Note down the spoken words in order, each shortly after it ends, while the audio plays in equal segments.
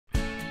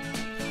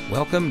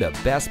Welcome to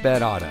Best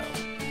Bet Auto.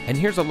 And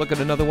here's a look at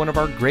another one of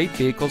our great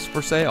vehicles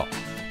for sale.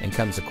 And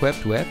comes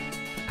equipped with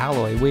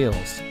alloy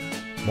wheels,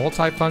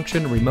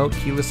 multi-function remote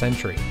keyless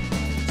entry,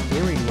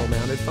 steering wheel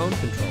mounted phone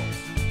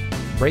controls,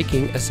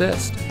 braking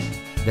assist,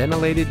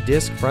 ventilated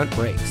disc front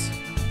brakes,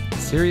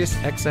 Sirius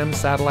XM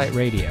satellite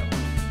radio,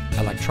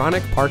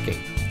 electronic parking,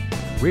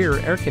 rear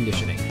air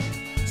conditioning,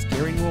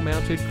 steering wheel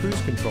mounted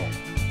cruise control,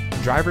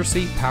 driver's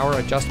seat power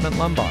adjustment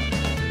lumbar,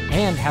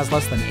 and has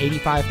less than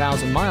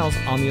 85,000 miles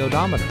on the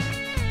odometer.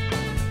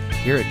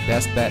 Here at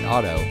Best Bet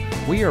Auto,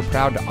 we are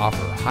proud to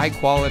offer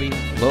high-quality,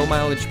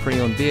 low-mileage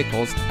pre-owned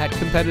vehicles at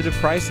competitive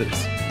prices.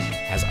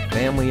 As a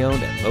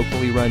family-owned and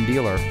locally run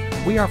dealer,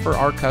 we offer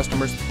our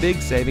customers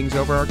big savings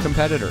over our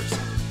competitors.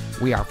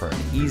 We offer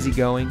an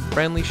easygoing,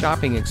 friendly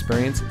shopping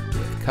experience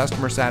with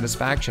customer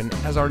satisfaction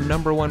as our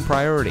 #1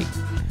 priority.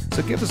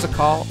 So give us a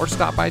call or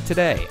stop by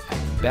today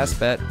at Best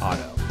Bet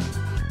Auto.